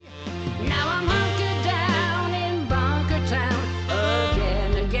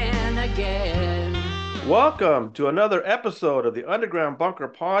Welcome to another episode of the Underground Bunker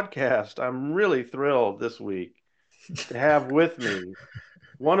Podcast. I'm really thrilled this week to have with me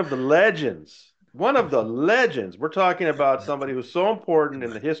one of the legends. One of the legends. We're talking about somebody who's so important Come in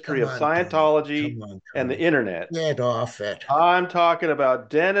the on, history come of on, Tony. Scientology Come on, and the Tony. internet. Get off it. I'm talking about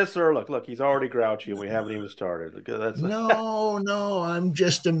Dennis Erlich. Look, he's already grouchy and we haven't even started. That's No, no, I'm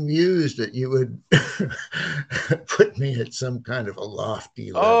just amused that you would put me at some kind of a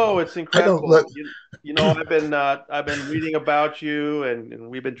lofty Oh, level. it's I don't incredible. look. You know, I've been reading about you and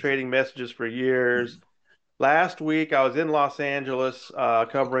we've been trading messages for years. Last week, I was in Los Angeles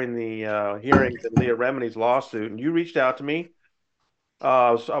covering the hearings in Leah Remini's lawsuit, and you reached out to me.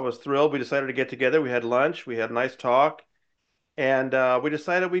 I was thrilled. We decided to get together. We had lunch. We had a nice talk, and we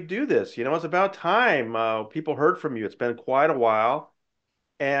decided we'd do this. You know, it's about time. People heard from you. It's been quite a while,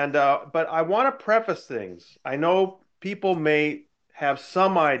 and but I want to preface things. I know people may have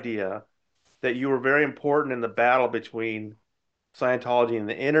some idea that you were very important in the battle between Scientology and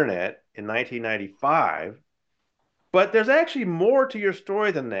the internet in 1995. But there's actually more to your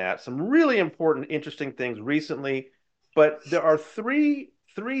story than that. Some really important, interesting things recently. But there are three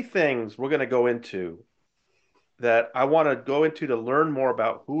things we're going to go into that I want to go into to learn more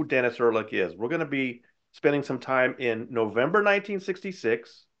about who Dennis Erlich is. We're going to be spending some time in November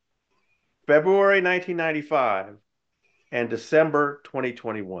 1966, February 1995, and December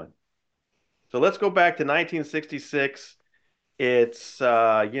 2021. So let's go back to 1966. It's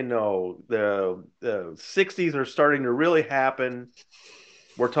the 60s are starting to really happen.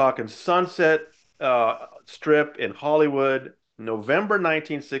 We're talking Sunset Strip in Hollywood, November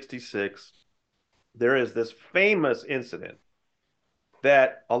 1966. There is this famous incident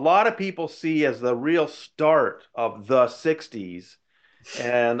that a lot of people see as the real start of the 60s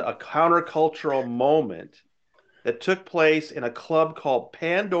and a countercultural moment that took place in a club called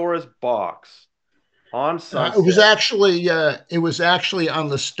Pandora's Box on Sunset. It was actually on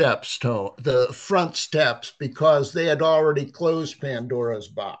the steps, the front steps, because they had already closed Pandora's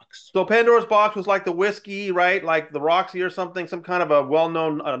box. So Pandora's Box was like the whiskey, right? Like the Roxy or something, some kind of a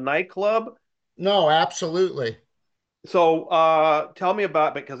well-known nightclub. No, absolutely. So tell me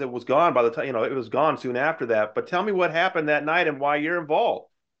about because it was gone by the time, it was gone soon after that. But tell me what happened that night and why you're involved.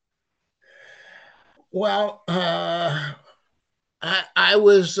 Well, I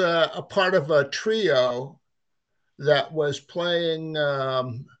was a part of a trio that was playing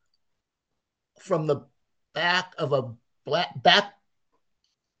from the back of a back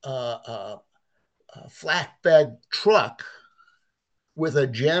uh, flatbed truck with a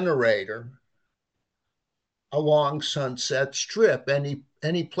generator along Sunset Strip.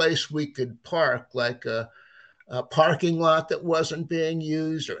 Any place we could park, like a parking lot that wasn't being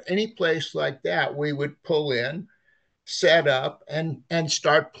used, or any place like that, we would pull in, set up, and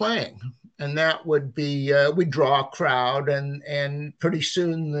start playing. And that would be we draw a crowd, and pretty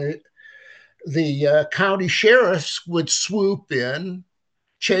soon the county sheriffs would swoop in,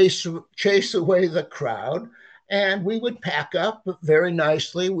 chase away the crowd, and we would pack up very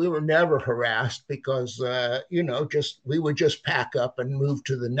nicely. We were never harassed because just we would just pack up and move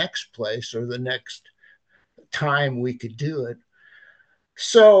to the next place or the next time we could do it.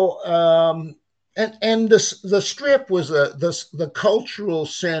 So and the strip was the cultural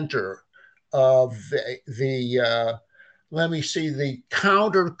center of the let me see, the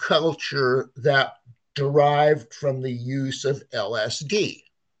counterculture that derived from the use of LSD.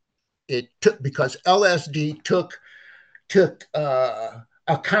 It took because LSD took a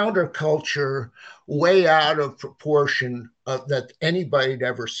counterculture way out of proportion that anybody had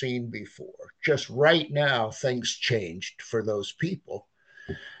ever seen before. Just right now, things changed for those people.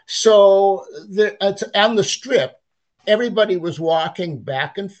 So on the strip, everybody was walking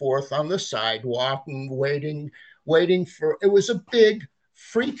back and forth on the sidewalk and waiting for. It was a big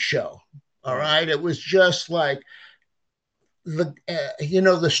freak show. All Mm. right, it was just like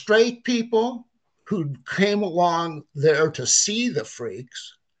the straight people who came along there to see the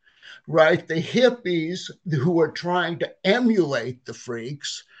freaks, right? The hippies who were trying to emulate the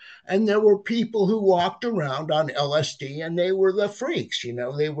freaks. And there were people who walked around on LSD and they were the freaks,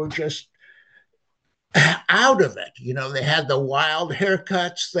 they were just out of it. They had the wild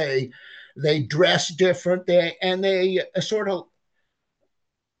haircuts, they dressed different, they sort of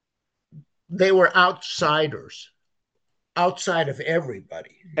they were outsiders, outside of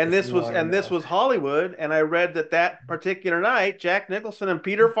everybody, And if this you was want to and this know. was Hollywood, and I read that particular night, Jack Nicholson and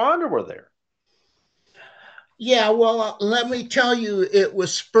Peter Fonda were there. Yeah, well, let me tell you, it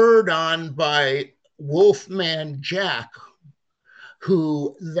was spurred on by Wolfman Jack,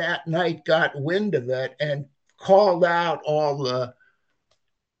 who that night got wind of it and called out all the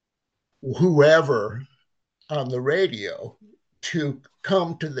whoever on the radio to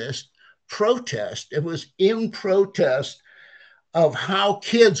come to this protest. It was in protest of how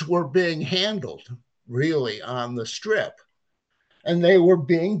kids were being handled, really, on the strip. And they were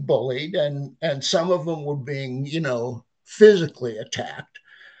being bullied, and some of them were being, physically attacked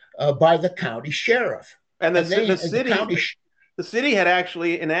by the county sheriff. And And the the city county, the city had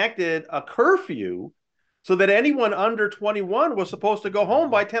actually enacted a curfew so that anyone under 21 was supposed to go home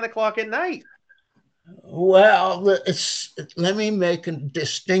by 10 o'clock at night. well, let me make a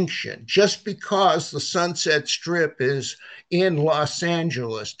distinction. Just because the Sunset Strip is in Los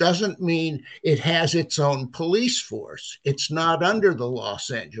Angeles doesn't mean it has its own police force. It's not under the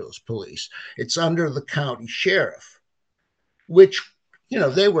Los Angeles police, it's under the county sheriff, which,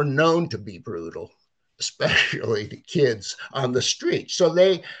 they were known to be brutal, especially to kids on the street. So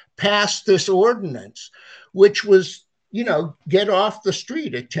they passed this ordinance, which was, get off the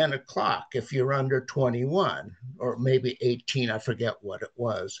street at 10 o'clock if you're under 21 or maybe 18. I forget what it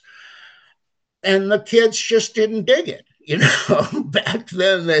was. And the kids just didn't dig it. Back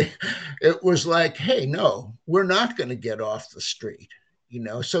then it was like, hey, no, we're not going to get off the street.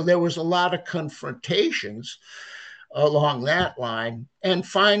 So there was a lot of confrontations along that line. And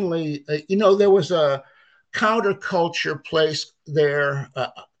finally, there was a counterculture place there,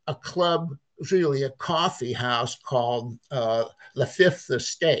 a club, really a coffee house called the Fifth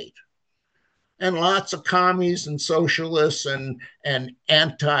Estate. And lots of commies and socialists and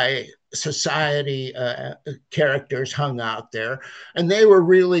anti-society characters hung out there. And they were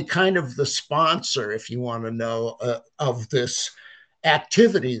really kind of the sponsor, if you want to know, of this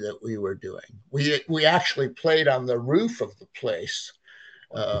activity that we were doing. We actually played on the roof of the place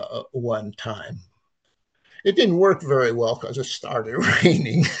one time. It didn't work very well because it started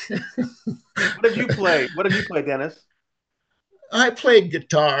raining. What did you play? What did you play, Dennis? I played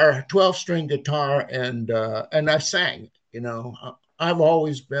guitar, 12-string guitar, and I sang. I've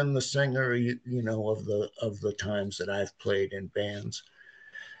always been the singer, of the times that I've played in bands.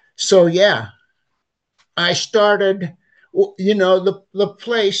 So yeah, I started. The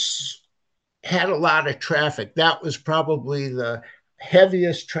place had a lot of traffic. That was probably the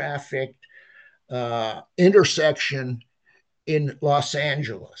heaviest traffic intersection in Los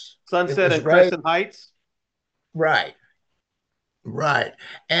Angeles. It Sunset was and Crescent Heights? right, right.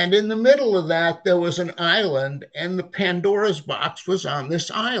 And in the middle of that, there was an island, and the Pandora's box was on this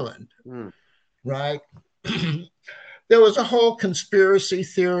island, Hmm. right? There was a whole conspiracy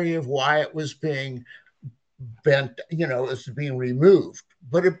theory of why it was being bent, it was being removed.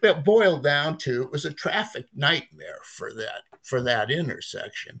 But it boiled down to it was a traffic nightmare for that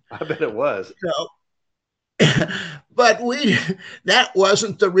intersection. I bet it was. So but that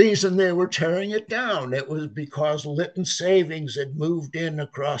wasn't the reason they were tearing it down. It was because Litton Savings had moved in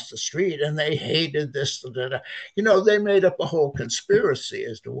across the street and they hated this. They made up a whole conspiracy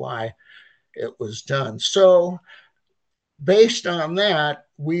as to why it was done. So based on that,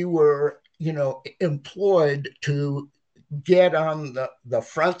 we were, employed to get on the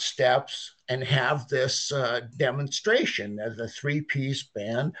front steps and have this demonstration as a three-piece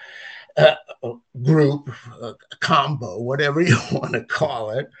band, uh, group, combo, whatever you want to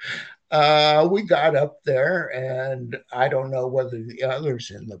call it. We got up there, and I don't know whether the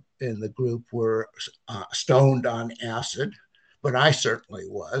others in the group were stoned on acid, but I certainly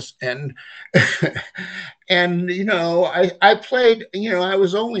was. And and I played. I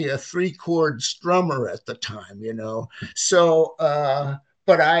was only a 3-chord strummer at the time. So.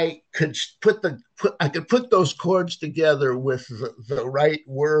 But I could I could put those chords together with the right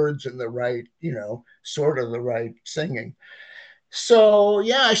words and the right, sort of the right singing. So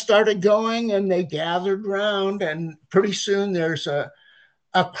yeah, I started going, and they gathered around, and pretty soon there's a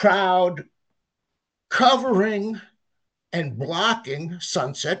crowd covering and blocking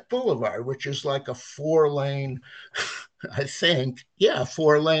Sunset Boulevard, which is like a 4-lane, I think, yeah,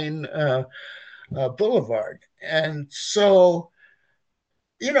 4-lane boulevard. And so,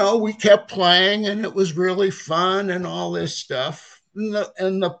 we kept playing, and it was really fun and all this stuff.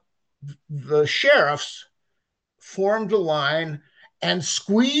 And the sheriffs formed a line and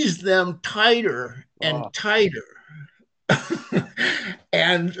squeezed them tighter and Oh, tighter.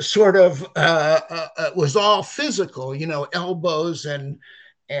 And sort of it was all physical, elbows and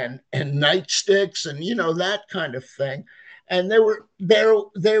nightsticks and that kind of thing. And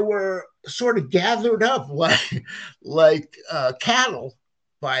they were sort of gathered up like cattle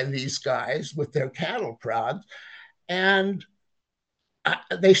by these guys with their cattle prods, and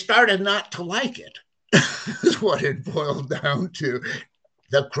they started not to like it. Is what it boiled down to.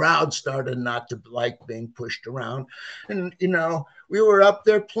 The crowd started not to like being pushed around. And, we were up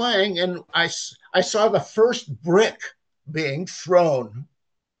there playing, and I saw the first brick being thrown,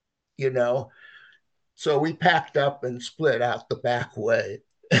 you know. So we packed up and split out the back way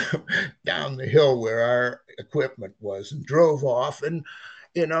down the hill where our equipment was and drove off in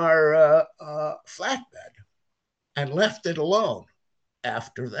our flatbed and left it alone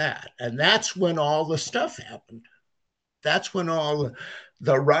after that. And that's when all the stuff happened. That's when all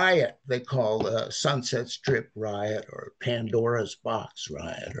the riot they call the Sunset Strip riot or Pandora's Box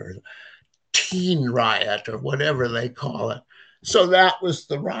riot or teen riot or whatever they call it. So that was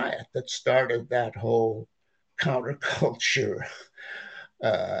the riot that started that whole counterculture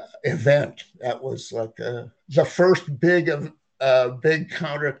event. That was like the first big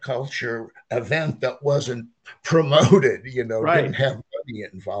counterculture event that wasn't promoted. Didn't Right. have money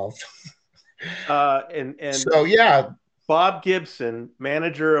involved. And So yeah, Bob Gibson,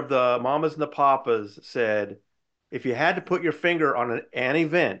 manager of the Mamas and the Papas, said, if you had to put your finger on an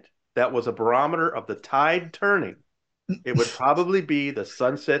event that was a barometer of the tide turning, it would probably be the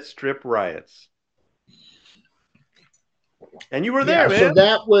Sunset Strip riots. And you were there, yeah. So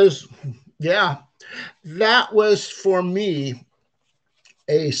man. yeah, that was for me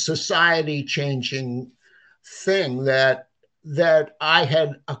a society changing thing that I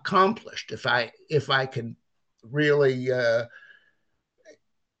had accomplished. If I could really,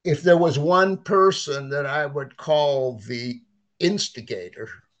 if there was one person that I would call the instigator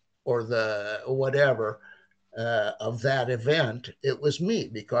or the whatever of that event, it was me,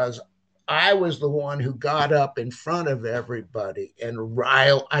 because I was the one who got up in front of everybody and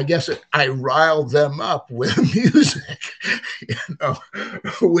I guess I riled them up with music, you know,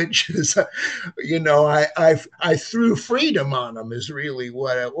 which is, I threw freedom on them is really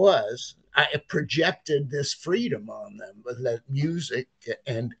what it was. I projected this freedom on them, but that music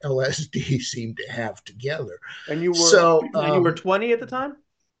and LSD seemed to have together. And you were So, and you were 20 at the time?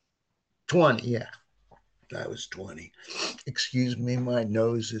 20, yeah, I was 20. Excuse me, my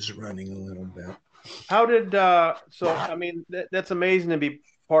nose is running a little bit. How did so I mean that's amazing to be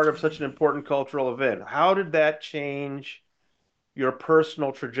part of such an important cultural event. How did that change your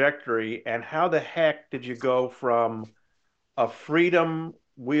personal trajectory, and how the heck did you go from a freedom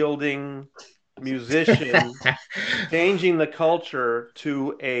wielding musician changing the culture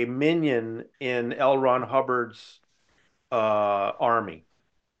to a minion in L. Ron Hubbard's army?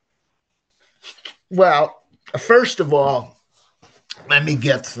 Well, first of all, let me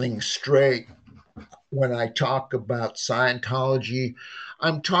get things straight. When I talk about Scientology,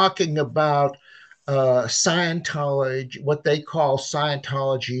 I'm talking about Scientology, what they call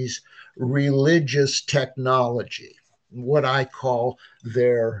Scientology's religious technology, what I call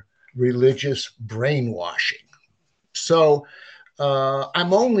their religious brainwashing. So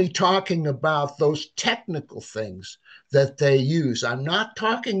I'm only talking about those technical things that they use. I'm not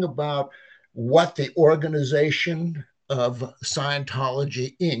talking about what the organization of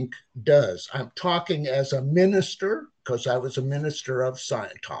Scientology Inc. does. I'm talking as a minister, because I was a minister of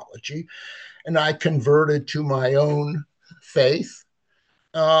Scientology, and I converted to my own faith.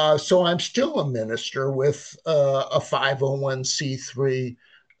 So I'm still a minister with a 501c3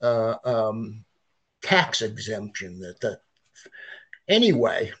 tax exemption.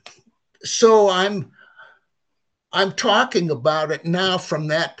 Anyway, so I'm talking about it now from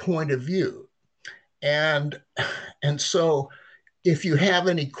that point of view. And so if you have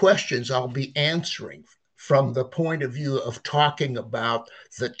any questions, I'll be answering from the point of view of talking about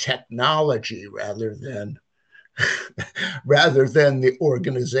the technology rather than the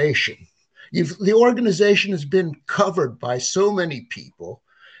organization. The organization has been covered by so many people.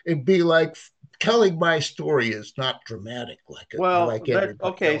 It'd be like telling my story is not dramatic Well, like that everybody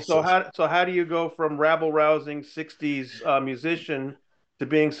okay. else's. So how do you go from rabble rousing '60s musician to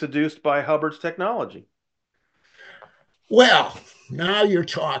being seduced by Hubbard's technology? Well, now you're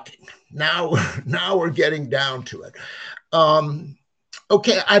talking. Now, now we're getting down to it. Um,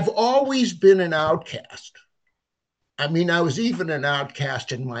 okay, I've always been an outcast. I mean, I was even an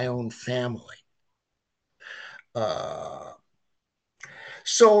outcast in my own family. Uh,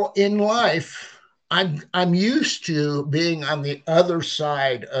 so in life, I'm used to being on the other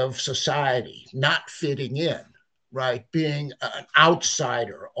side of society, not fitting in, right? Being an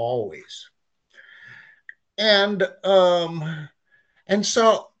outsider always. And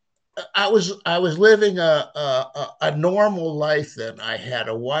so I was living a normal life then. I had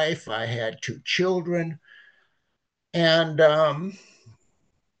a wife, I had two children, and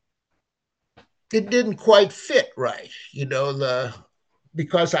it didn't quite fit right.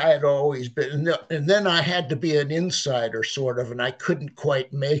 because I had always been, and then I had to be an insider sort of, and I couldn't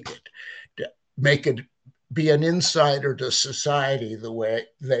quite make it be an insider to society the way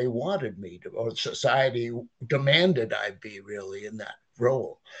they wanted me to, or society demanded I be really in that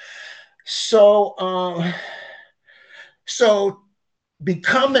role. So, so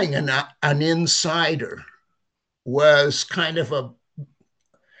becoming an insider was kind of a,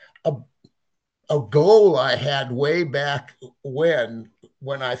 a goal I had way back when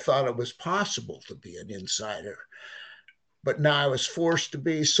I thought it was possible to be an insider. But now I was forced to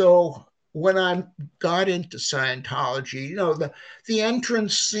be. So when I got into Scientology, the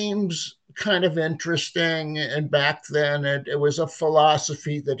entrance seems kind of interesting. And back then, it was a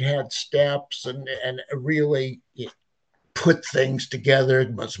philosophy that had steps and really put things together.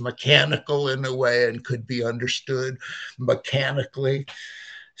 It was mechanical in a way and could be understood mechanically.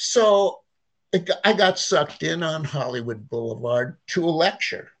 So I got sucked in on Hollywood Boulevard to a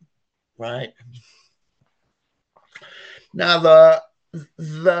lecture, right? Now,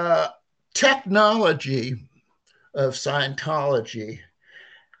 the technology of Scientology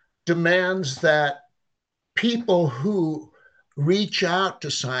demands that people who reach out to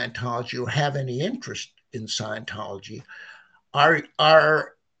Scientology or have any interest in Scientology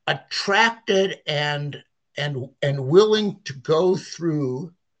are attracted and willing to go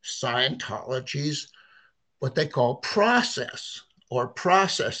through Scientology's what they call process or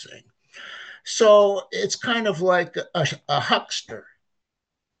processing. So it's kind of like a huckster,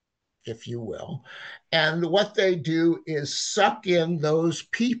 if you will. And what they do is suck in those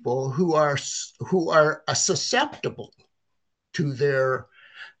people who are susceptible to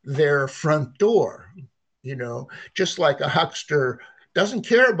their front door. Just like a huckster doesn't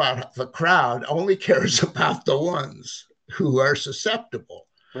care about the crowd, only cares about the ones who are susceptible.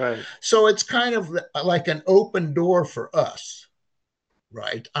 Right. So it's kind of like an open door for us,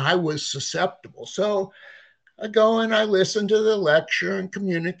 right? I was susceptible. So I go and I listen to the lecture and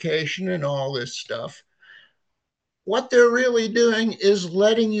communication and all this stuff. What they're really doing is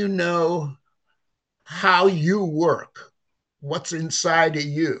letting you know how you work, what's inside of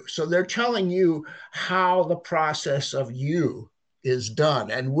you. So they're telling you how the process of you is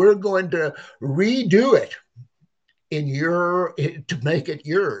done. And we're going to redo it to make it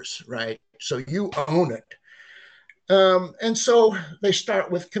yours, right? So you own it. And so they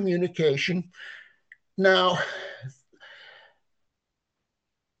start with communication. Now,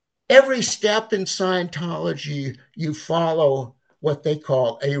 every step in Scientology, you follow what they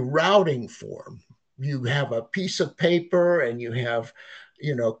call a routing form. You have a piece of paper and you have,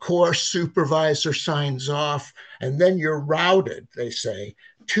 course supervisor signs off, and then you're routed, they say,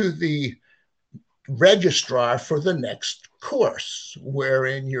 to the registrar for the next course,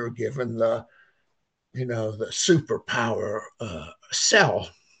 wherein you're given the superpower cell.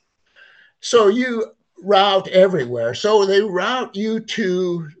 So you route everywhere. So they route you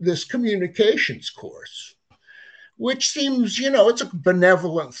to this communications course, which seems, it's a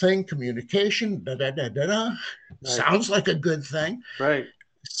benevolent thing. Communication, da da da da da, Right. sounds like a good thing. Right.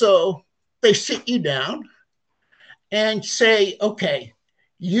 So they sit you down and say, okay,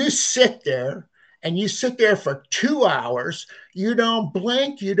 you sit there and you sit there for 2 hours. You don't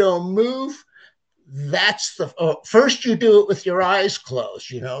blink, you don't move. That's first you do it with your eyes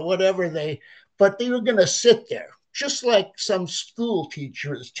closed, whatever but they were going to sit there just like some school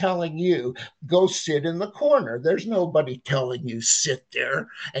teacher is telling you, go sit in the corner. There's nobody telling you sit there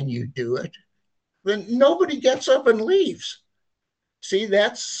and you do it. Then nobody gets up and leaves. See,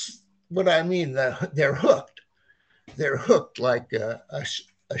 that's what I mean. They're hooked. They're hooked like a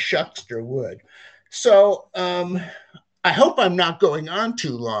shuckster would. So I hope I'm not going on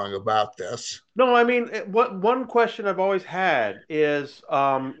too long about this. No, I mean, what one question I've always had is,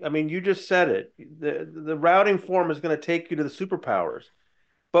 I mean, you just said it. The routing form is going to take you to the superpowers.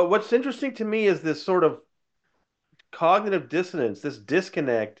 But what's interesting to me is this sort of cognitive dissonance, this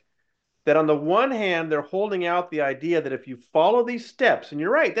disconnect that on the one hand, they're holding out the idea that if you follow these steps, and you're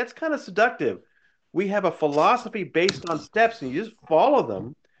right, that's kind of seductive. We have a philosophy based on steps, and you just follow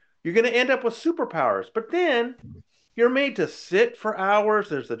them, you're going to end up with superpowers. But then you're made to sit for hours.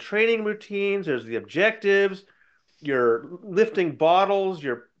 There's the training routines, there's the objectives. You're lifting bottles,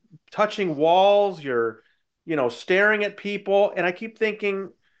 you're touching walls, you're, staring at people. And I keep thinking,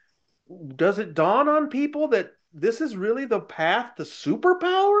 does it dawn on people that this is really the path to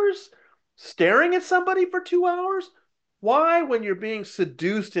superpowers? Staring at somebody for 2 hours? Why, when you're being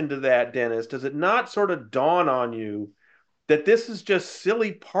seduced into that, Dennis, does it not sort of dawn on you that this is just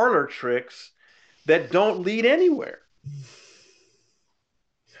silly parlor tricks that don't lead anywhere?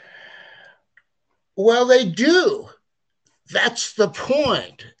 Well, they do. That's the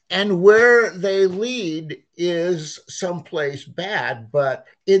point. And where they lead is someplace bad. But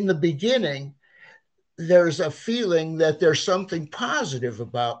in the beginning, there's a feeling that there's something positive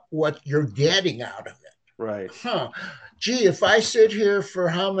about what you're getting out of it. Right. Huh. Gee, if I sit here for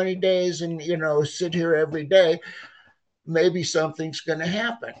how many days and, sit here every day, maybe something's going to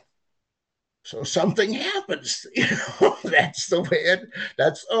happen. So something happens. That's the way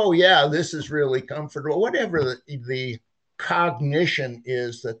that's, oh, yeah, this is really comfortable. Whatever the cognition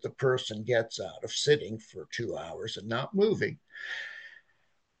is that the person gets out of sitting for 2 hours and not moving.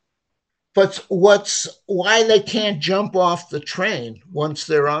 But why they can't jump off the train once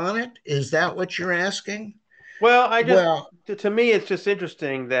they're on it? Is that what you're asking? Well, Well, to me, it's just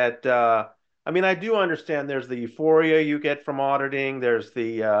interesting that, I mean, I do understand there's the euphoria you get from auditing. There's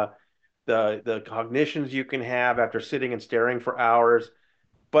the cognitions you can have after sitting and staring for hours.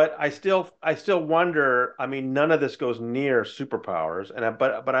 But I still wonder. I mean, none of this goes near superpowers,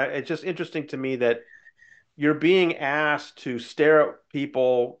 it's just interesting to me that you're being asked to stare at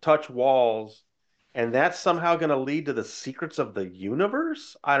people, touch walls, and that's somehow going to lead to the secrets of the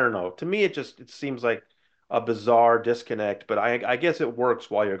universe. I don't know. To me, it seems like a bizarre disconnect, but I guess it works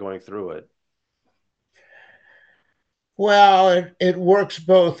while you're going through it. it works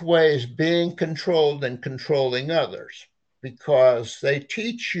both ways, being controlled and controlling others, because they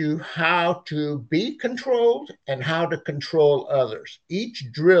teach you how to be controlled and how to control others. Each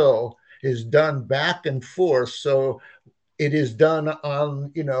drill is done back and forth. So it is done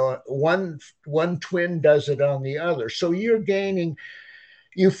on, one twin does it on the other. So you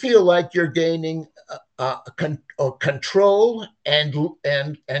feel like you're gaining control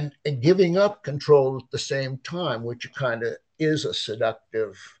and giving up control at the same time, which kind of is a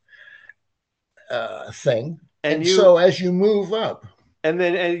seductive thing. And And so you as you move up, and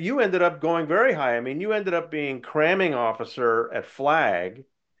you ended up going very high. I mean, you ended up being cramming officer at Flag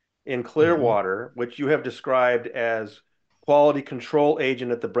in mhm, Clearwater, which you have described as quality control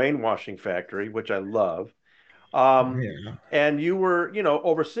agent at the brainwashing factory, which I love. Um, yeah, and you were,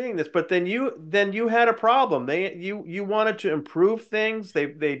 overseeing this, but then you had a problem. You wanted to improve things. They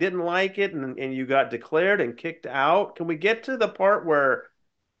didn't like it, and you got declared and kicked out. Can we get to the part where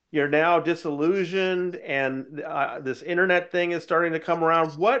you're now disillusioned and this internet thing is starting to come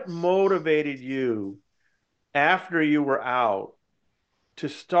around? What motivated you after you were out to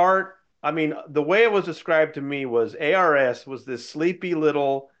start? I mean, the way it was described to me was ARS was this sleepy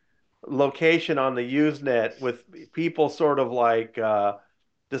little location on the Usenet with people sort of like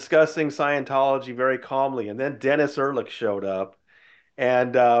discussing Scientology very calmly. And then Dennis Erlich showed up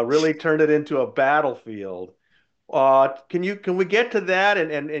and really turned it into a battlefield. Can we get to that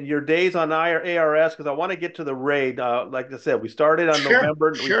and your days on ARS? Because I want to get to the raid. Like I said, sure, We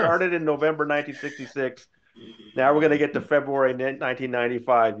sure. started in November 1966. Now we're going to get to February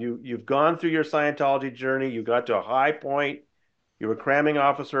 1995. You've gone through your Scientology journey. You got to a high point. You were cramming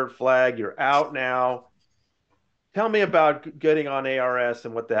officer at Flag. You're out now. Tell me about getting on ARS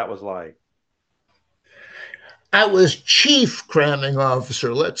and what that was like. I was chief cramming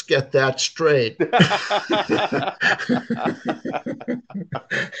officer. Let's get that straight.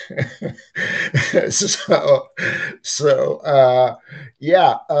 so, so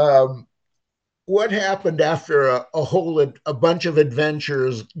yeah. What happened after a bunch of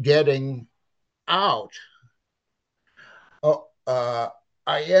adventures getting out? Oh,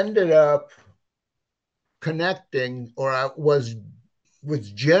 I ended up connecting, or I was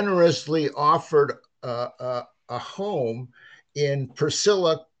generously offered a home in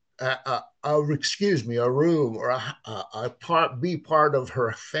Priscilla, excuse me, a room or a part, be part of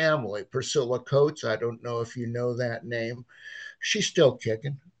her family. Priscilla Coates. I don't know if you know that name. She's still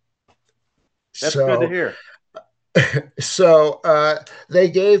kicking. That's good to So, hear. they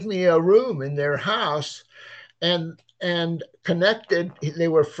gave me a room in their house and connected. They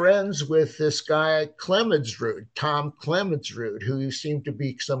were friends with this guy Clemensrud, Tom Clemensrud, who seemed to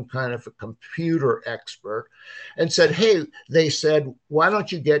be some kind of a computer expert, and said, "Hey," they said, "why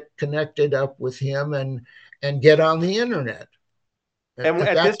don't you get connected up with him and get on the internet?" And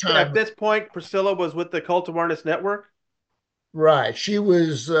At that at time, this point, Priscilla was with the Cult Awareness Network. right? She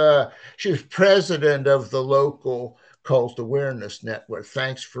was president of the local Cult Awareness Network.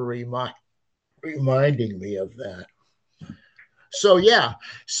 Thanks for reminding me of that. So yeah,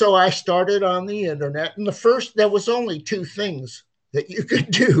 so I started on the internet, and there was only two things that you could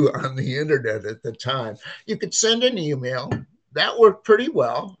do on the internet at the time. You could send an email. That worked pretty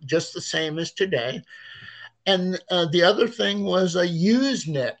well, just the same as today. And the other thing was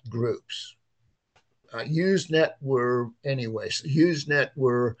Usenet groups. Usenet were, anyways, Usenet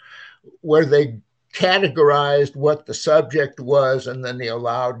were where they categorized what the subject was, and then they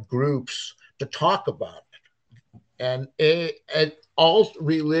allowed groups to talk about it. And alt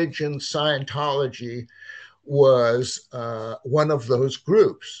religion Scientology was one of those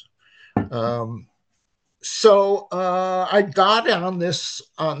groups. Um, so I got on this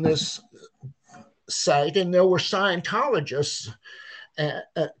site, and there were Scientologists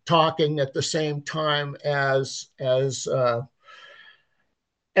talking at the same time as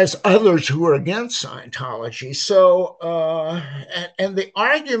others who were against Scientology. And the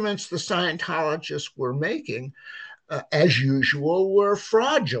arguments the Scientologists were making, as usual, were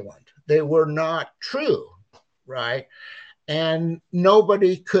fraudulent. They were not true, right? And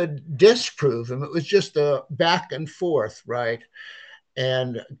nobody could disprove them. It was just a back and forth, right?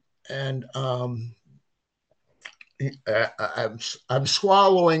 And and I'm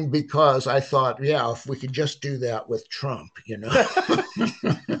swallowing because I thought, yeah, if we could just do that with Trump, you know.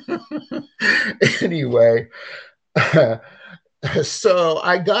 Anyway, so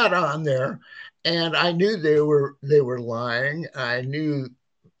I got on there, and I knew they were lying. I knew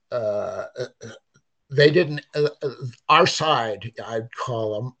uh, they didn't. Our side, I'd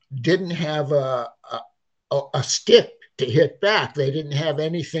call them, didn't have a stick to hit back. They didn't have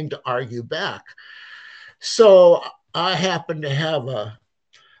anything to argue back. So I happened to have a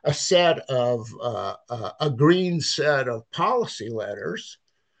set of a green set of policy letters,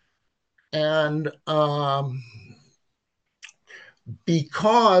 and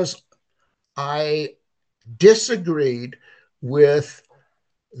because I disagreed with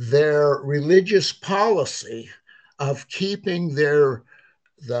their religious policy of keeping the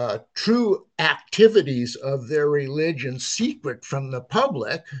true activities of their religion secret from the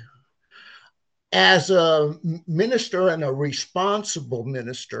public, as a minister and a responsible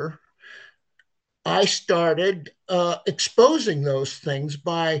minister, I started exposing those things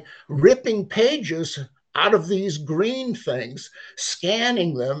by ripping pages out of these green things,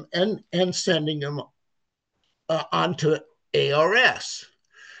 scanning them, and sending them onto ARS.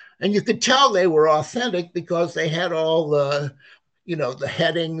 And you could tell they were authentic because they had all the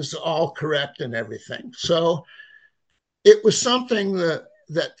headings all correct and everything. So it was something that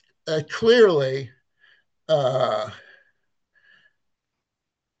clearly uh,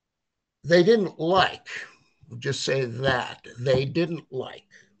 they didn't like. We'll just say that they didn't like.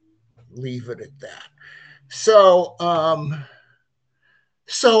 Leave it at that. So I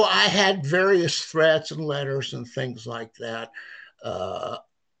had various threats and letters and things like that, uh,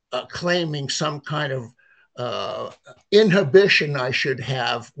 claiming some kind of inhibition I should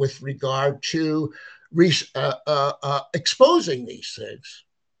have with regard to exposing these things,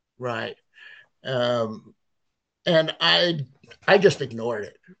 right? Um, and I just ignored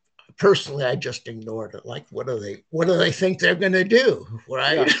it. Personally, I just ignored it. Like, what do they think they're going to do,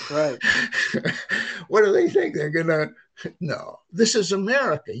 right? Yeah, right. What do they think they're going to? No, this is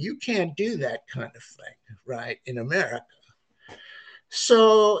America. You can't do that kind of thing, right? In America.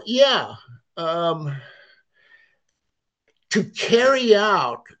 So yeah, um, to carry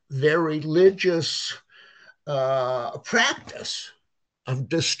out their religious practice of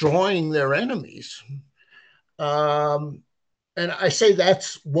destroying their enemies. And I say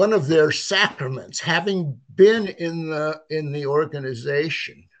that's one of their sacraments. Having been in the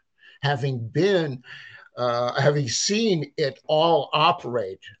organization, having seen it all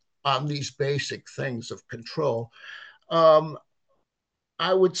operate on these basic things of control, um,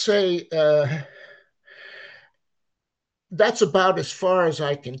 I would say that's about as far as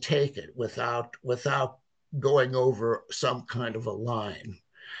I can take it without going over some kind of a line.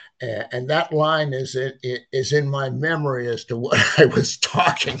 And that line is in my memory as to what I was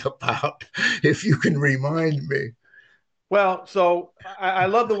talking about. If you can remind me. Well, so I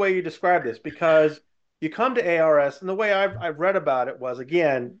love the way you describe this because you come to ARS, and the way I've read about it was,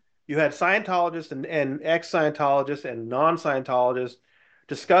 again, you had Scientologists and ex-Scientologists and non-Scientologists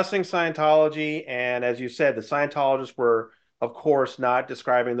discussing Scientology, and as you said, the Scientologists were, of course, not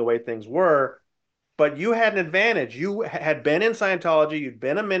describing the way things were, but you had an advantage. You had been in Scientology, you'd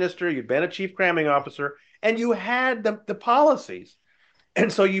been a minister, you'd been a chief cramming officer, and you had the policies.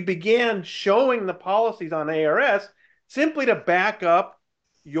 And so you began showing the policies on ARS simply to back up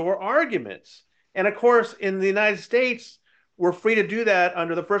your arguments. And of course, in the United States, we're free to do that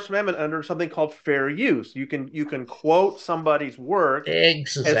under the First Amendment under something called fair use. You can quote somebody's work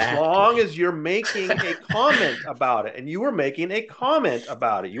as long Exactly. as you're making a comment about it. And you were making a comment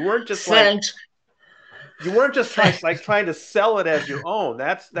about it. Thanks. You weren't just trying to sell it as your own.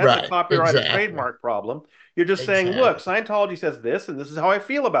 That's a Right. copyright and Exactly. trademark problem. You're just saying, look, Exactly. Scientology says this, and this is how I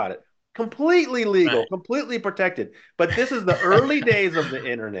feel about it. completely legal, Right. completely protected. But this is the early days of the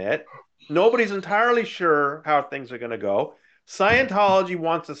internet. Nobody's entirely sure how things are going to go. Scientology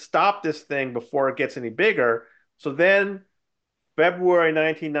wants to stop this thing before it gets any bigger. So then, February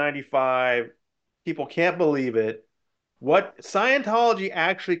 1995, people can't believe it. What Scientology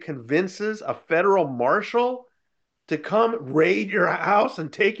actually convinces a federal marshal to come raid your house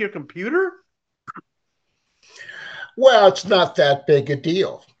and take your computer? Well, it's not that big a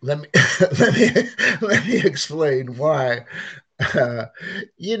deal. Let me let me explain why. Uh,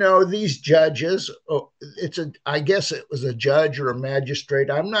 these judges. Oh, I guess it was a judge or a magistrate.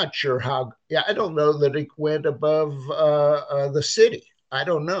 I'm not sure how. Yeah, I don't know that it went above the city. I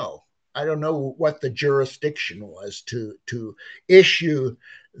don't know. I don't know what the jurisdiction was to issue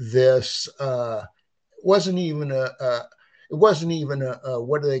this. Wasn't even a it wasn't even a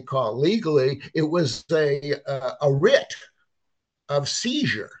what do they call it? Legally? It was a writ of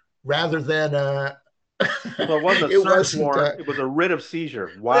seizure rather than a. So it wasn't a It search wasn't warrant, a. it was a writ of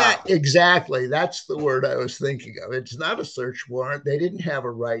seizure. Yeah, Wow. exactly. That's the word I was thinking of. It's not a search warrant. They didn't have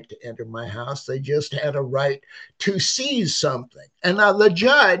a right to enter my house. They just had a right to seize something. And now the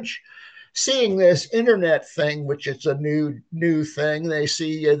judge, seeing this internet thing, which is a new thing, they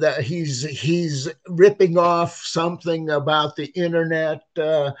see that he's ripping off something about the internet.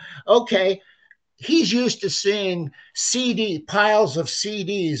 Okay, he's used to seeing piles of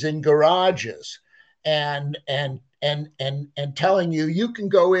CDs in garages and telling you you can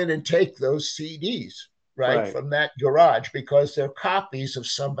go in and take those CDs right Right. from that garage because they're copies of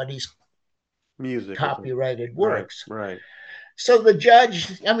somebody's Music or something. copyrighted Right, works. right. So the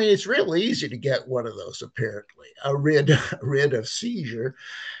judge, I mean, it's real easy to get one of those, apparently, rid of seizure.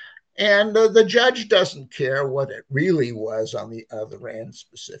 And the judge doesn't care what it really was on the other end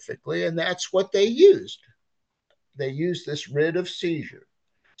specifically. And that's what they used. They used this writ of seizure.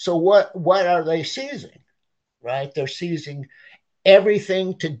 So what are they seizing? Right? They're seizing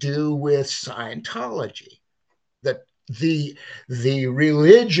everything to do with Scientology. That the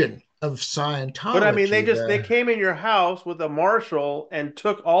religion of But I mean, Scientology, they the came in your house with a marshal and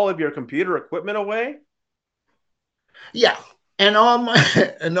took all of your computer equipment away. yeah, and all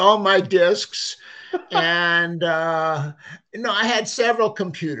my and all my discs and I had several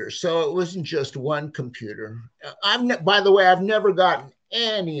computers, so it wasn't just one computer. By the way, I've never gotten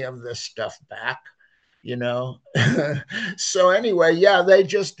any of this stuff back, you know. So anyway, yeah, they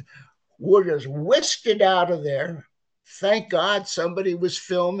just were just whisked it out of there. Thank God somebody was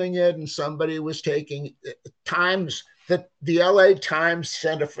filming it and somebody was taking times that the LA Times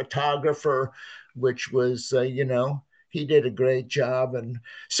sent a photographer, which was, he did a great job. And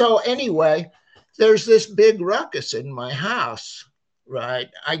so, anyway, there's this big ruckus in my house. Right,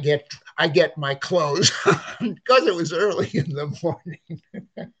 I get my clothes on because it was early in the morning.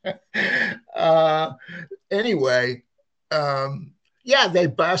 uh, anyway, yeah, they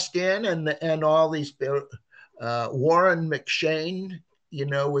bust in and all these. Warren McShane,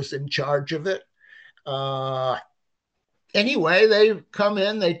 was in charge of it. Uh, anyway, they come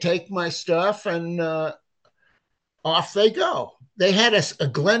in, they take my stuff, and off they go. They had a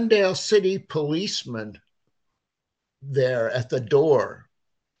Glendale City policeman there at the door,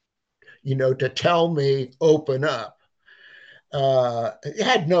 to tell me open up. It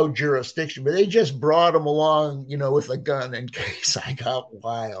had no jurisdiction, but they just brought him along, with a gun in case I got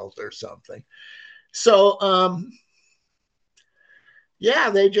wild or something. So,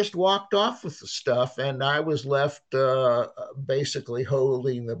 yeah, they just walked off with the stuff, and I was left basically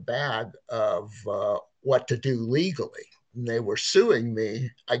holding the bag of what to do legally. And they were suing me.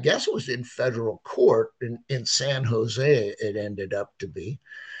 I guess it was in federal court in San Jose. It ended up to be.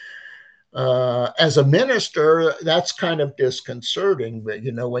 As a minister, that's kind of disconcerting. But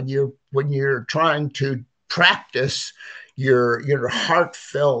when you're trying to practice your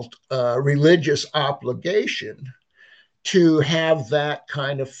heartfelt religious obligation, to have that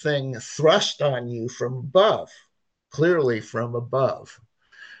kind of thing thrust on you from above, clearly from above,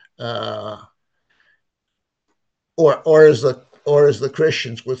 uh, or as the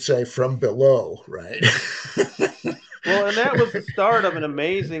Christians would say, from below, right? Well, and that was the start of an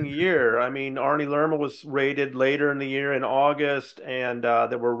amazing year. I mean, Arnie Lerma was raided later in the year in August, and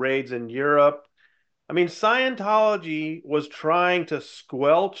there were raids in Europe. I mean, Scientology was trying to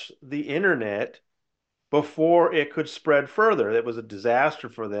squelch the internet before it could spread further. It was a disaster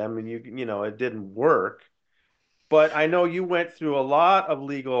for them, and it didn't work. But I know you went through a lot of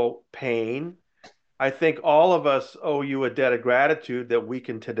legal pain. I think all of us owe you a debt of gratitude that we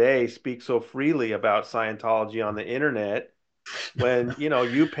can today speak so freely about Scientology on the internet when,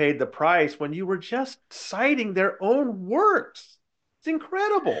 you paid the price when you were just citing their own works. It's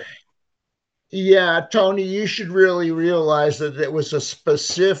incredible. Yeah, Tony, you should really realize that it was a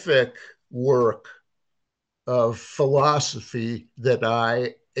specific work of philosophy that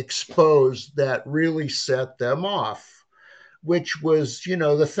I exposed that really set them off, which was,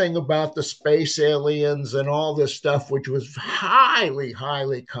 the thing about the space aliens and all this stuff, which was highly,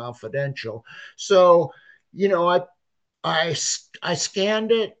 highly confidential. So, you know, I I I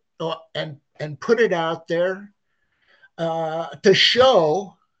scanned it and put it out there to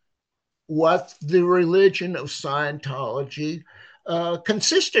show what the religion of Scientology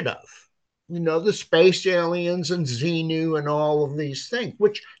consisted of. The space aliens and Xenu and all of these things,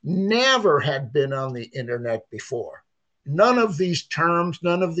 which never had been on the internet before. None of these terms,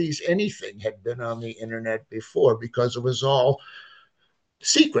 none of these anything had been on the internet before because it was all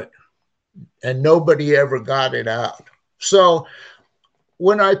secret and nobody ever got it out. So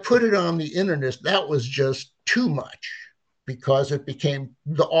when I put it on the internet, that was just too much because it became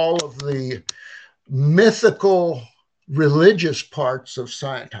all of the mythical religious parts of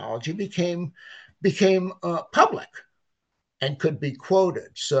Scientology became public and could be quoted.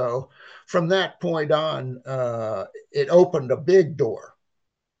 So from that point on, it opened a big door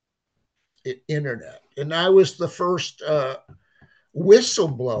internet, and I was the first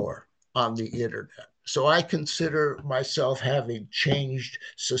whistleblower on the internet. So I consider myself having changed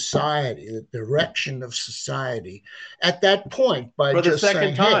society, the direction of society at that point by For the just second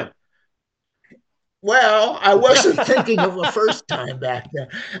saying, hey, time. well, I wasn't thinking of a first time back then.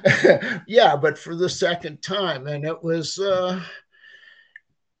 Yeah, but for the second time. And it was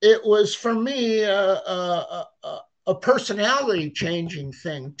for me a personality changing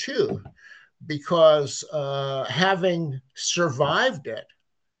thing too, because having survived it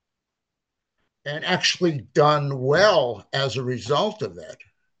and actually done well as a result of it.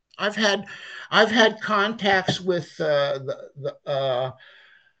 I've had I've had contacts with the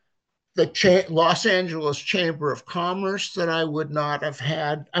Los Angeles Chamber of Commerce that I would not have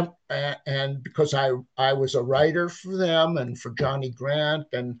had, and because I was a writer for them and for Johnny Grant,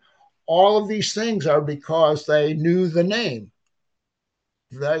 and all of these things are because they knew the name.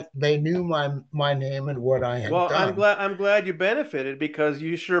 They knew my name and what I had Well, done. I'm glad you benefited because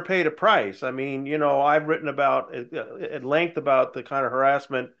you sure paid a price. I mean, I've written about at length about the kind of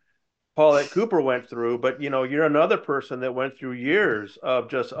harassment Paulette Cooper went through, but you're another person that went through years of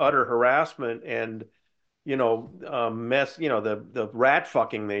just utter harassment and mess, the rat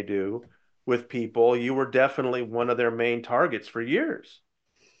fucking they do with people. You were definitely one of their main targets for years.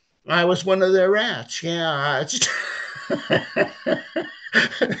 I was one of their rats. Yeah,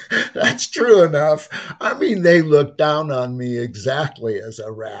 that's true enough. I mean, they looked down on me exactly as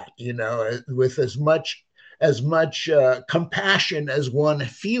a rat, with as much compassion as one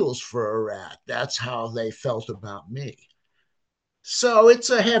feels for a rat. That's how they felt about me. So it's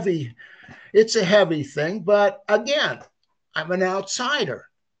a heavy thing. But again, I'm an outsider,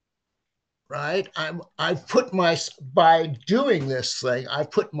 right? I've put my by doing this thing, I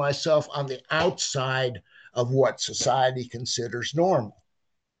put myself on the outside of what society considers normal,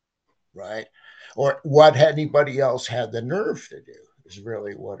 right? Or what anybody else had the nerve to do is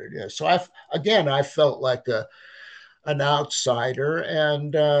really what it is. So I felt like an outsider,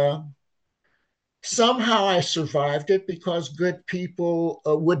 and somehow I survived it because good people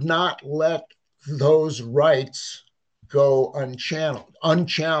would not let those rights go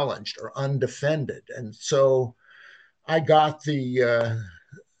unchallenged or undefended, and so I got the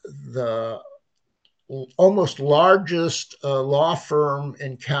almost largest law firm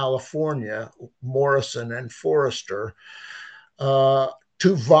in California, Morrison and Forrester, uh,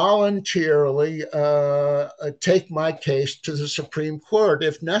 to voluntarily take my case to the Supreme Court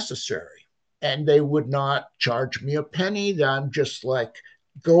if necessary. And they would not charge me a penny. I'm just like,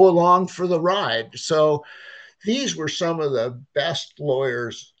 go along for the ride. So these were some of the best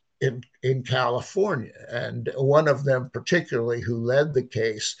lawyers in California, and one of them particularly who led the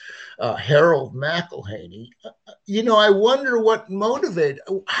case, Harold McElhaney. I wonder what motivated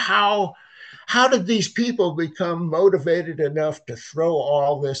how did these people become motivated enough to throw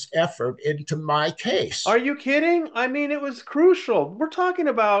all this effort into my Are case? you kidding? I mean, it was crucial. We're talking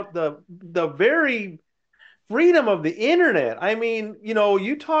about the very freedom of the internet. I mean,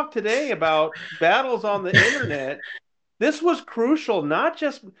 you talk today about battles on the internet. This was crucial. Not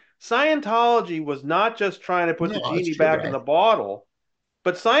just Scientology was not just trying to put the No, genie that's back in right. the bottle,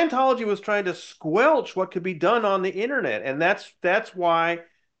 but Scientology was trying to squelch what could be done on the internet, and that's why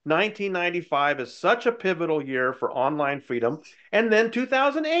 1995 is such a pivotal year for online freedom. And then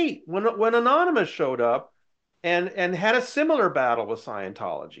 2008, when Anonymous showed up and had a similar battle with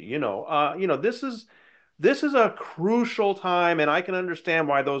Scientology. This is a crucial time, and I can understand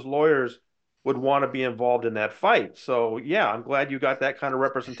why those lawyers would want to be involved in that fight. So yeah, I'm glad you got that kind of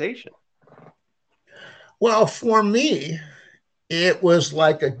representation. Well, for me, it was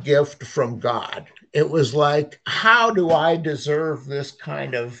like a gift from God. It was like, how do I deserve this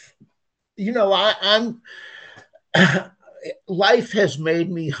kind of, I'm life has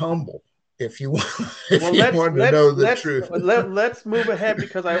made me humble. If you want, if Well, you let's want to let's know the let's truth. let's move ahead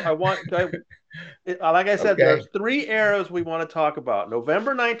because I want like I said, Okay. there's three eras we want to talk about.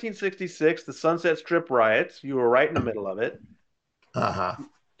 November 1966, the Sunset Strip riots. You were right in the middle of it. Uh-huh.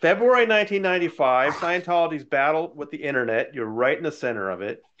 February 1995, Scientology's battle with the internet. You're right in the center of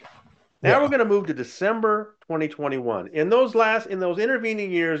it. Now we're Yeah. going to move to December 2021. In those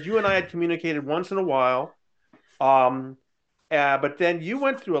intervening years, you and I had communicated once in a while. Um, but then you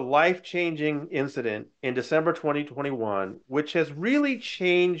went through a life-changing incident in December 2021, which has really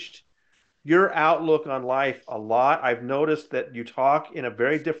changed your outlook on life a lot. I've noticed that you talk in a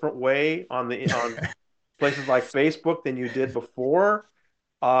very different way on places like Facebook than you did before.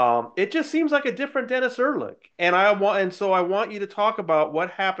 It just seems like a different Dennis Erlich. And so I want you to talk about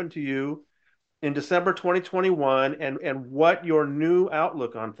what happened to you in December 2021 and what your new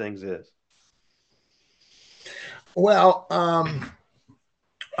outlook on things is. Well,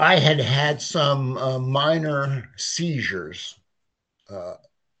 I had had some minor seizures, uh,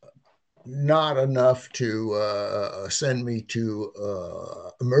 not enough to send me to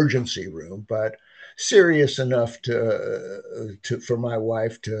emergency room, but serious enough to for my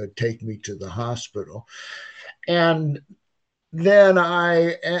wife to take me to the hospital. And then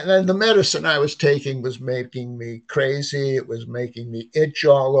the medicine I was taking was making me crazy. It was making me itch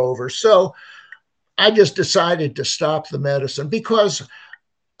all over. So I just decided to stop the medicine because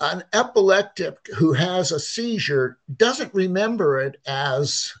an epileptic who has a seizure doesn't remember it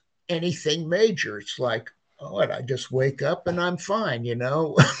as anything major. It's like, oh, I just wake up and I'm fine,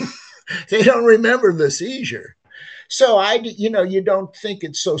 they don't remember the seizure. So you don't think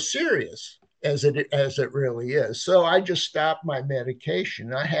it's so serious as it really is. So I just stopped my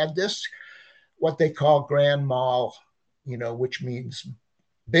medication. I had this what they call grand mal, which means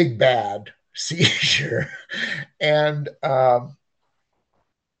big bad seizure, and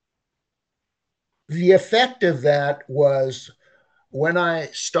the effect of that was when I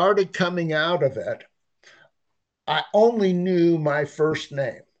started coming out of it, I only knew my first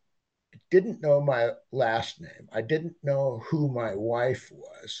name. I didn't know my last name. I didn't know who my wife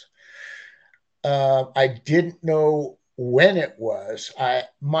was. I didn't know when it was.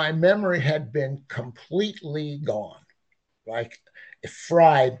 My memory had been completely gone, like it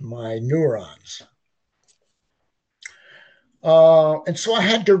fried my neurons. And so I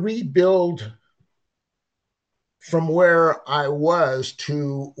had to rebuild from where I was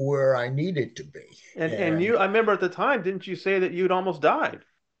to where I needed to be. And And I remember at the time, didn't you say that you'd almost died?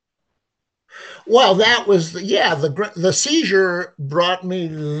 well, that was the seizure brought me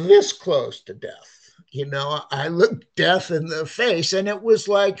this close to death. I looked death in the face, and it was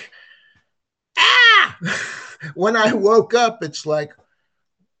like ah. When I woke up, it's like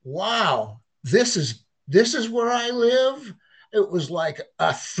wow, this is where I live. It was like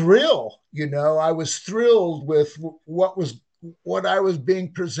a thrill. I was thrilled with what I was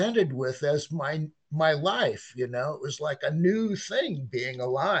being presented with as my life. It was like a new thing being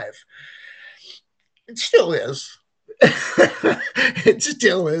alive. It still is. It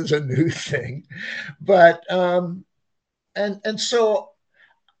still is a new thing, but and so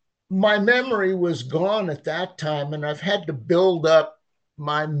my memory was gone at that time, and I've had to build up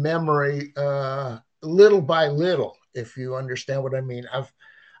my memory little by little. If you understand what I mean,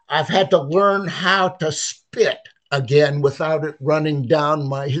 I've had to learn how to spit again without it running down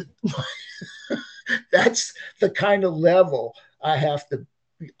my that's the kind of level I have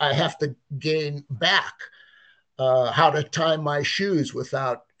to gain back. How to tie my shoes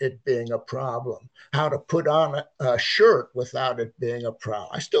without it being a problem, how to put on a shirt without it being a problem.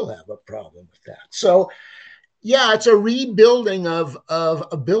 I still have a problem with that. So, yeah, it's a rebuilding of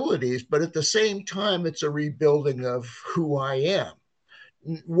abilities, but at the same time, it's a rebuilding of who I am.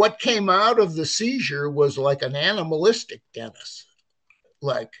 What came out of the seizure was like an animalistic Dennis.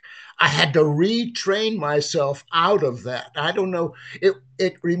 Like I had to retrain myself out of that. I don't know.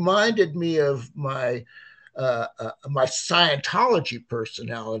 It reminded me of my Scientology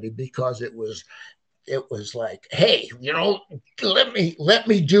personality because it was like, hey, let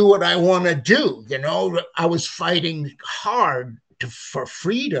me do what I want to do. I was fighting hard for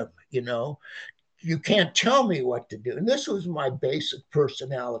freedom. You can't tell me what to do, and this was my basic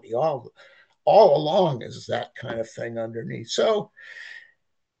personality all along is that kind of thing underneath. So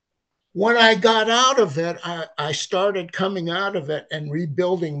when I got out of it, I started coming out of it and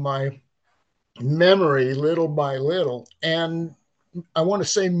rebuilding memory little by little. And I want to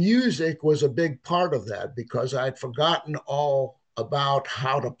say music was a big part of that because I'd forgotten all about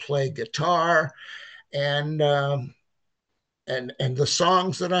how to play guitar and and the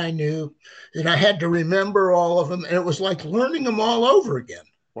songs that I knew, and I had to remember all of them, and it was like learning them all over again.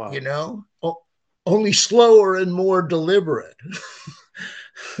 You Wow. know, only slower and more deliberate.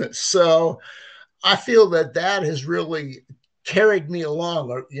 So I feel that that has really carried me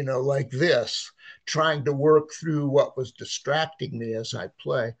along, or like this, trying to work through what was distracting me as I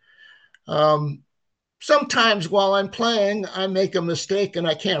play. Um, Sometimes while I'm playing, I make a mistake and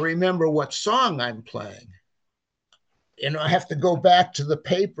I can't remember what song I'm playing. I have to go back to the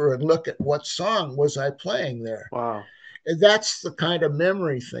paper and look at what song was I playing there. Wow. And that's the kind of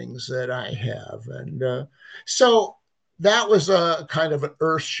memory things that I have. And so that was a kind of an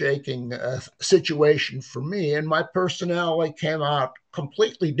earth shaking situation for me. And my personality came out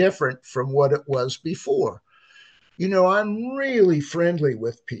completely different from what it was before. I'm really friendly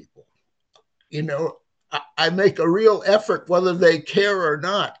with people. you know, I make a real effort, whether they care or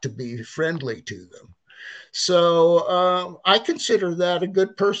not, to be friendly to them. So I consider that a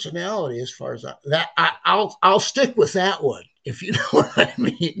good personality as far as that. I'll stick with that one, if you know what I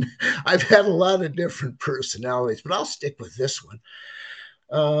mean. I've had a lot of different personalities, but I'll stick with this one.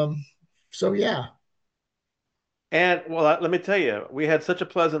 Um, so yeah. And well, let me tell you, we had such a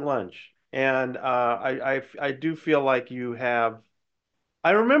pleasant lunch, and I do feel like you have.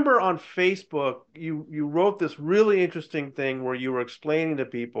 I remember on Facebook you wrote this really interesting thing where you were explaining to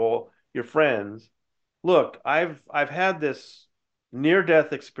people, your friends, look, I've had this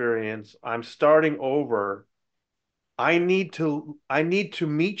near-death experience. I'm starting over. I need to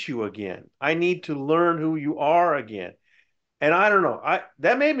meet you again. I need to learn who you are again. And I don't know. I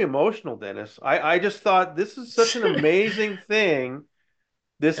that made me emotional, Dennis. I just thought this is such an amazing thing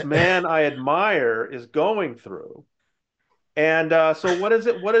this man I admire is going through. And so what has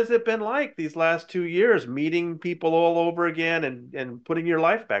it been like these last 2 years, meeting people all over again and putting your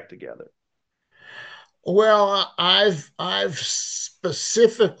life back together? Well, I've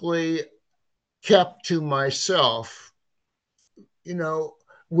specifically kept to myself, you know,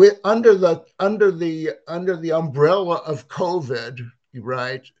 with under the umbrella of COVID,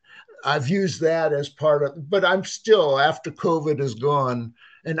 right? I've used that as part of, but I'm still, after COVID is gone,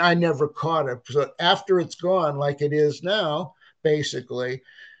 and I never caught it. So after it's gone, like it is now, basically,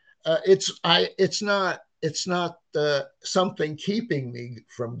 it's not something keeping me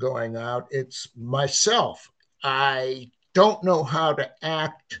from going out. It's myself. I don't know how to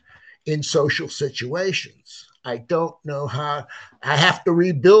act in social situations. I don't know how. I have to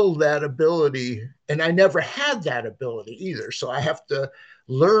rebuild that ability, and I never had that ability either. So I have to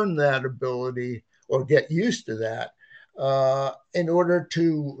learn that ability or get used to that in order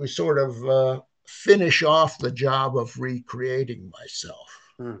to sort of finish off the job of recreating myself.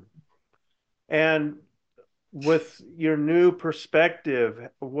 Hmm. And with your new perspective,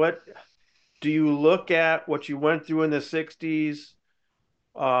 what do you look at what you went through in the 60s?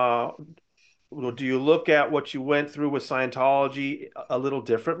 Uh, well, do you look at what you went through with Scientology a little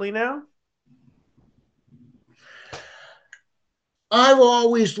differently now? I've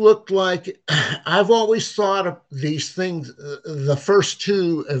always looked like I've always thought of these things. The first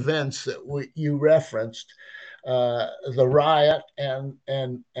two events that you referenced, the riot and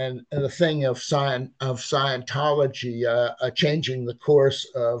the thing of Scientology changing the course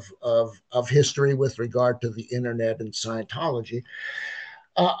of history with regard to the internet and Scientology.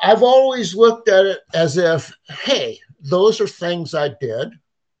 I've always looked at it as if, hey, those are things I did,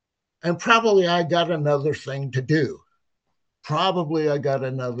 and probably I got another thing to do. Probably I got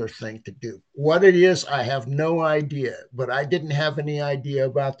another thing to do. What it is, I have no idea, but I didn't have any idea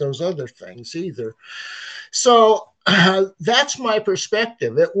about those other things either. So that's my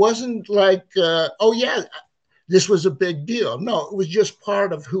perspective. It wasn't like, oh, yeah, this was a big deal. No, it was just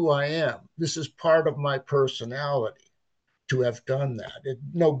part of who I am. This is part of my personality to have done that.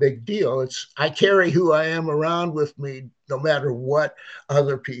 No big deal. It's I carry who I am around with me no matter what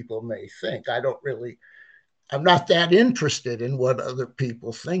other people may think. I'm not that interested in what other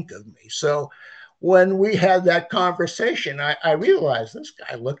people think of me. So when we had that conversation, I realized this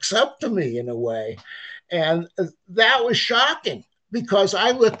guy looks up to me in a way. And that was shocking because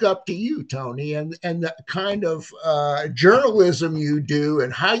I look up to you, Tony, and the kind of journalism you do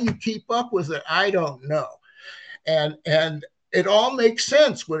and how you keep up with it, I don't know. And it all makes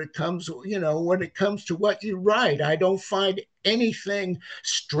sense when it comes, when it comes to what you write. I don't find anything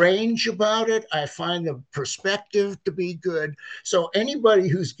strange about it. I find the perspective to be good. So anybody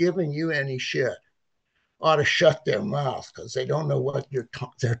who's giving you any shit, ought to shut their mouth because they don't know what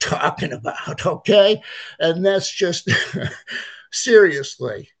they're talking about. Okay, and that's just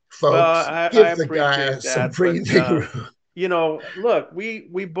seriously, Well, folks, I give the guy appreciate some that, but breathing room. look,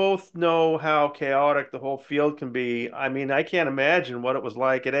 we both know how chaotic the whole field can be. I mean, I can't imagine what it was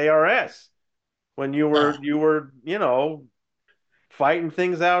like at ARS when Ah, fighting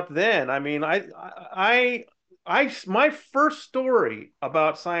things out then. I mean, my first story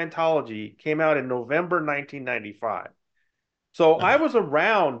about Scientology came out in November 1995. So I ah. was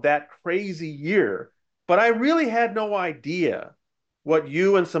around that crazy year, but I really had no idea what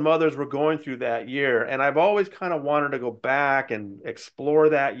you and some others were going through that year. And I've always kind of wanted to go back and explore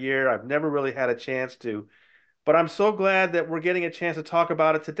that year. I've never really had a chance to, but I'm so glad that we're getting a chance to talk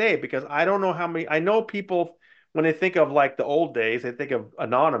about it today because I don't know how many, I know people, when they think of like the old days, they think of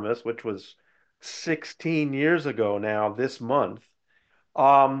Anonymous, which was 16 years ago now this month.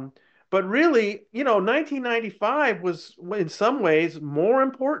 Um, but really, 1995 was in some ways more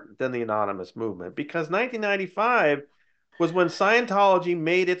important than the Anonymous movement because 1995 was when Scientology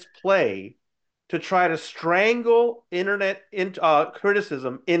made its play to try to strangle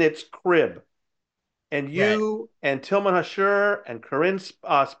criticism in its crib. And Right. you and Tilman Hashur and Corinne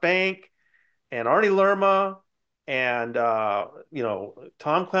Spank and Arnie Lerma and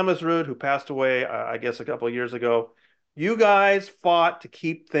Tom Clemesrud, who passed away, I guess, a couple of years ago. You guys fought to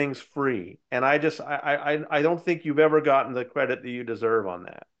keep things free, and I don't think you've ever gotten the credit that you deserve on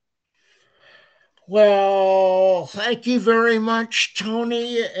that. Well, thank you very much,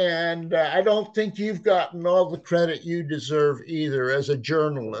 Tony. And I don't think you've gotten all the credit you deserve either as a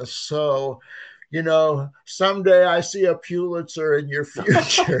journalist. So, someday I see a Pulitzer in your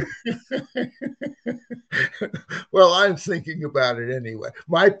future. Well, I'm thinking about it anyway.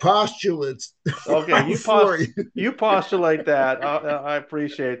 My postulates Okay, are for you. you postulate that. I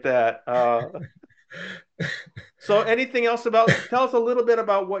appreciate that. So, anything else about? Tell us a little bit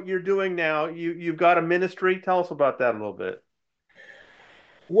about what you're doing now. You've got a ministry. Tell us about that a little bit.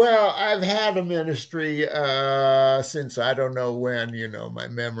 Well, I've had a ministry since I don't know when, my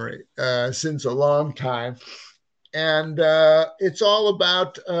memory, since a long time. And it's all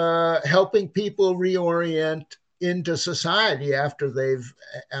about helping people reorient into society after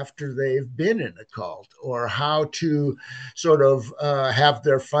they've been in a cult, or how to sort of have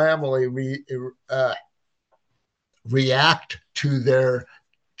their family react to their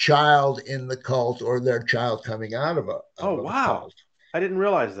child in the cult, or their child coming out of a Oh, of a wow. cult. I didn't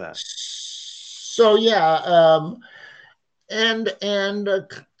realize that. So yeah,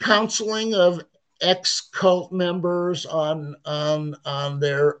 and counseling of ex cult members on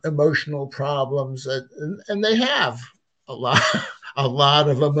their emotional problems, and they have a lot a lot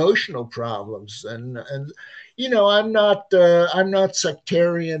of emotional problems, and I'm not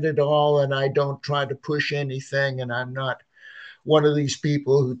sectarian at all, and I don't try to push anything, and I'm not one of these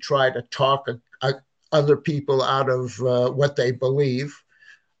people who try to talk other people out of what they believe.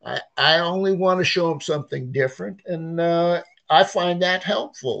 I only want to show them something different. And I find that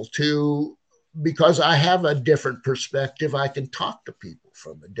helpful to, because I have a different perspective. I can talk to people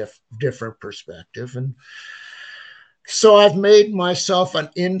from a different perspective. And so I've made myself an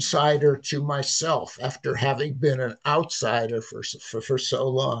insider to myself after having been an outsider for so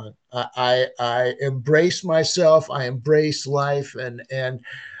long. I embrace myself. I embrace life, and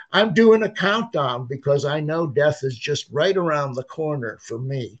I'm doing a countdown because I know death is just right around the corner for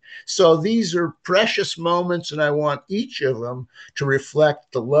me. So these are precious moments, and I want each of them to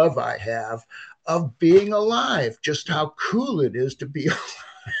reflect the love I have of being alive, just how cool it is to be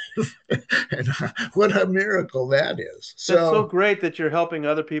and what a miracle that is. That's so So, great that you're helping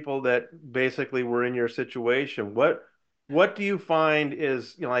other people that basically were in your situation. What do you find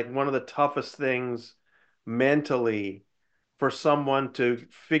is, like one of the toughest things mentally for someone to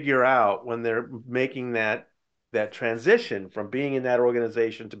figure out when they're making that transition from being in that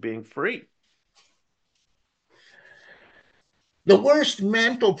organization to being free? the worst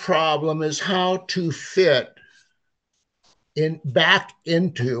mental problem is how to fit in back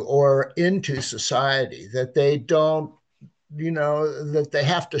into society, that they don't, that they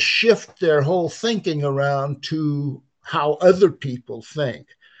have to shift their whole thinking around to how other people think,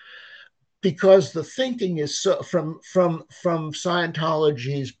 because the thinking is so from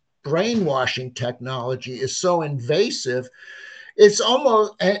Scientology's brainwashing technology is so invasive. It's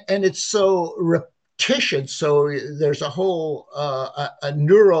almost, and it's so repetitious. So there's a whole a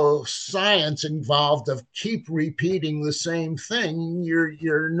neuroscience involved of keep repeating the same thing.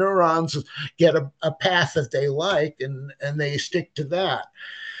 Your neurons get a path that they like, and they stick to that.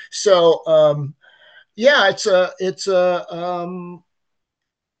 So yeah, it's a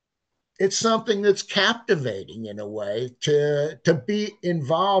it's something that's captivating in a way to be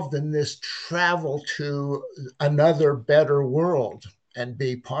involved in this travel to another better world and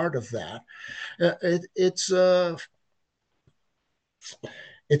be part of that.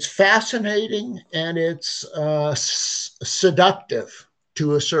 It's fascinating and it's seductive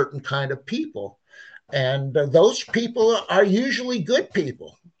to a certain kind of people, and those people are usually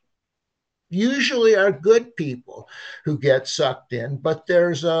are good people who get sucked in. But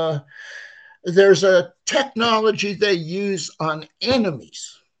there's a technology they use on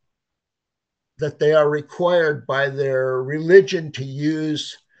enemies that they are required by their religion to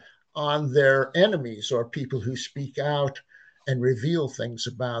use on their enemies or people who speak out and reveal things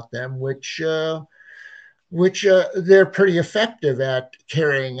about them, which they're pretty effective at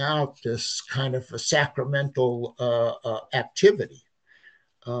carrying out this kind of a sacramental activity.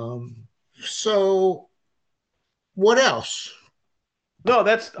 Um, so, what else? No,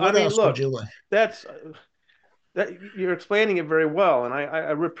 that's, I What mean, else would look, you like? that's that you're explaining it very well, and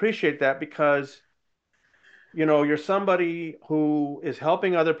I appreciate that because you're somebody who is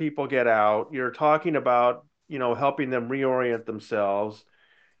helping other people get out. You're talking about, helping them reorient themselves.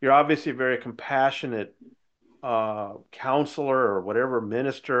 You're obviously a very compassionate counselor or whatever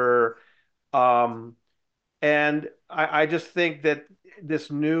minister. Um, and I just think that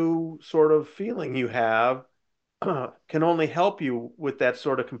this new sort of feeling you have can only help you with that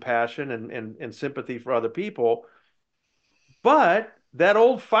sort of compassion and sympathy for other people. But that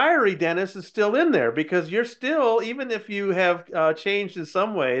old fiery Dennis is still in there because you're still, even if you have changed in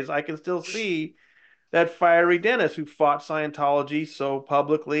some ways, I can still see that fiery Dennis who fought Scientology so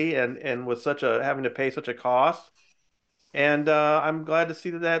publicly and with such a having to pay such a cost. And I'm glad to see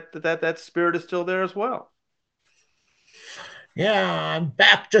that spirit is still there as well. Yeah, I'm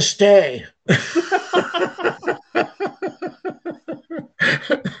back to stay.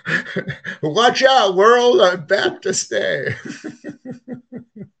 Watch out, world, I'm back to stay.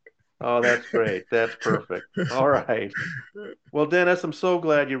 Oh, that's great. That's perfect. All right. Well, Dennis, I'm so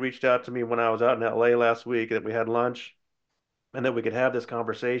glad you reached out to me when I was out in LA last week that we had lunch and that we could have this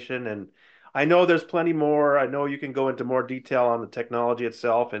conversation. And I know there's plenty more. I know you can go into more detail on the technology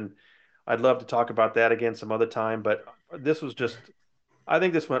itself, and I'd love to talk about that again some other time. But this was just, I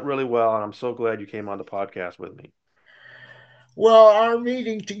think this went really well, and I'm so glad you came on the podcast with me. Well, our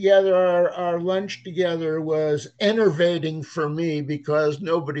meeting together, our lunch together was enervating for me because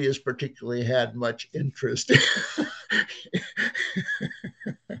nobody has particularly had much interest.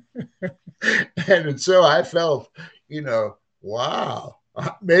 And so I felt, wow,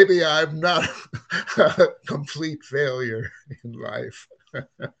 maybe I'm not a complete failure in life.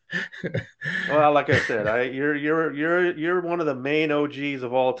 Well, like I said, you're one of the main OGs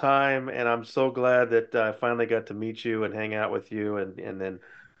of all time, and I'm so glad that I finally got to meet you and hang out with you and then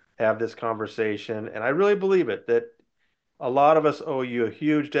have this conversation. And I really believe it that a lot of us owe you a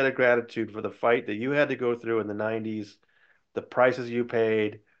huge debt of gratitude for the fight that you had to go through in the 90s, the prices you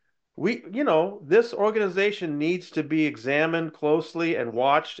paid. This organization needs to be examined closely and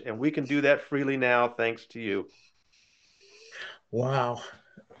watched, and we can do that freely now thanks to you. Wow.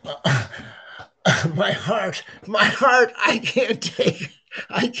 My heart, I can't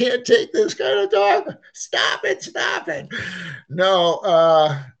take this kind of talk. Stop it. No,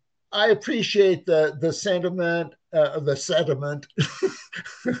 I appreciate the sentiment, and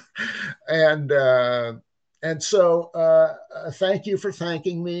thank you for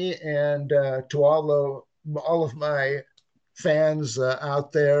thanking me, and to all of my fans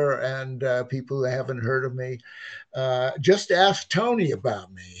out there and people who haven't heard of me, just ask Tony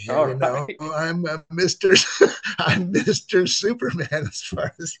about me. All right. I'm Mr. I'm Mr. Superman as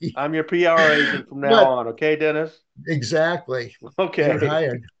far as he. I'm your PR agent from now But on, okay, Dennis? exactly, you're Okay.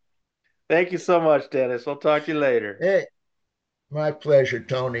 hired. Thank you so much, Dennis. I'll talk to you later. Hey, my pleasure,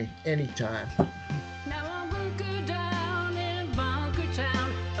 Tony. Anytime. Now I'm bunker down in Bunker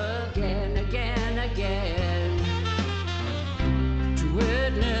Town again to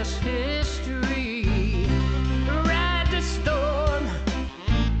witness history. Ride the storm,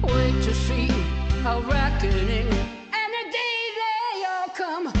 wait to see a reckoning, and the day they all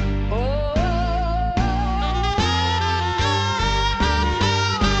come. Oh,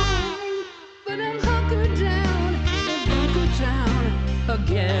 but I'm hunkered down in Bunker Town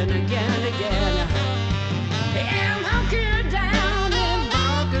again.